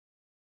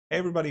Hey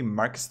everybody,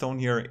 Mark Stone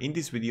here. In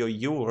this video,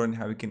 you will learn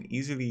how you can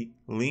easily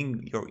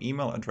link your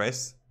email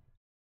address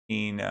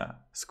in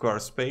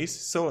Squarespace.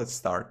 So let's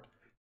start.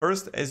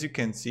 First, as you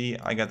can see,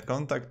 I got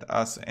contact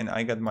us and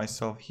I got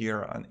myself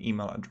here an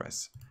email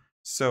address.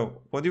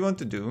 So what you want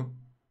to do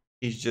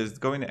is just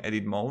go in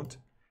edit mode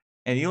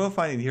and you'll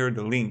find it here,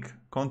 the link,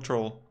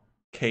 Control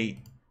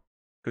K,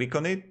 click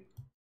on it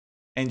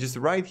and just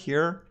right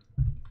here,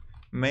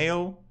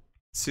 mail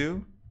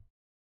to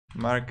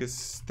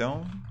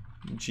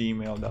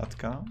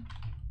marcusstone@gmail.com.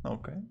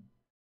 Okay,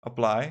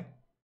 apply,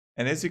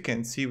 and as you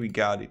can see, we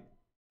got it.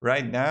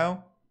 Right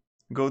now,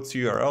 go to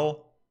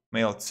URL,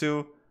 mail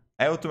to,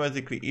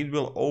 automatically it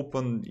will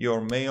open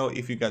your mail.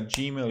 If you got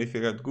Gmail, if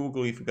you got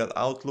Google, if you got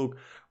Outlook,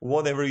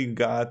 whatever you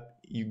got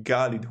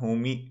it,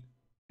 homie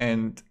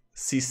and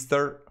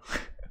sister.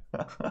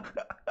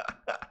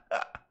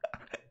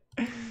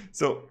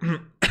 So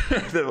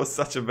that was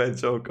such a bad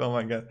joke. Oh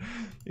my god,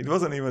 it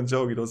wasn't even a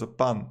joke, it was a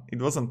pun.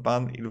 It wasn't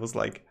pun, it was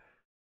like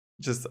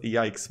just a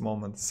yikes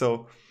moment.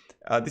 So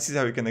this is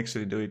how you can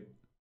actually do it.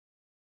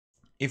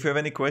 If you have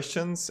any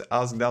questions,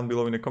 ask down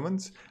below in the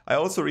comments. I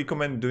also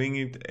recommend doing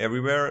it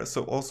everywhere.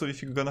 So also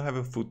if you're gonna have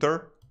a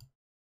footer,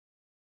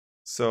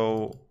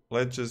 so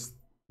let's just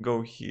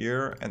go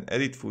here and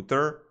edit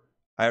footer.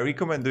 I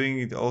recommend doing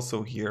it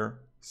also here.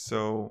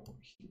 So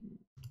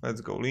let's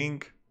go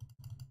link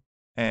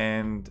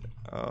and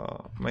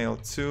mail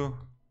to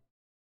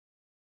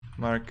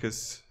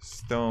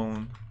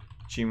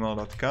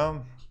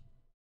marcusstone@gmail.com.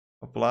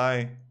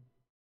 Apply.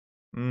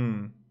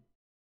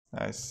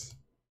 Nice.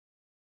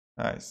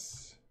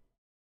 Nice.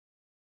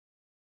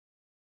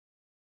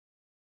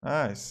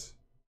 Nice.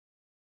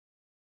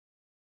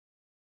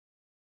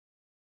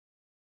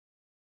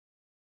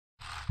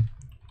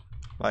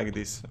 Like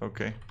this.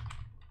 Okay.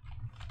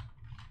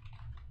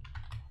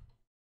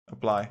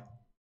 Apply.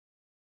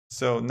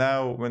 So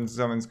now when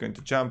someone's going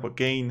to jump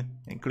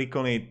again and click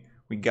on it,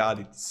 we got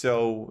it.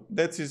 So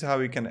that is how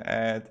we can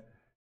add,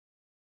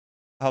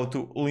 how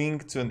to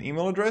link to an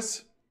email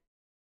address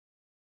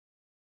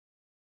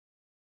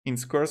in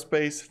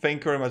Squarespace.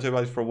 Thank you very much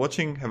everybody for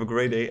watching. Have a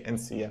great day and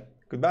see ya.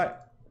 Goodbye.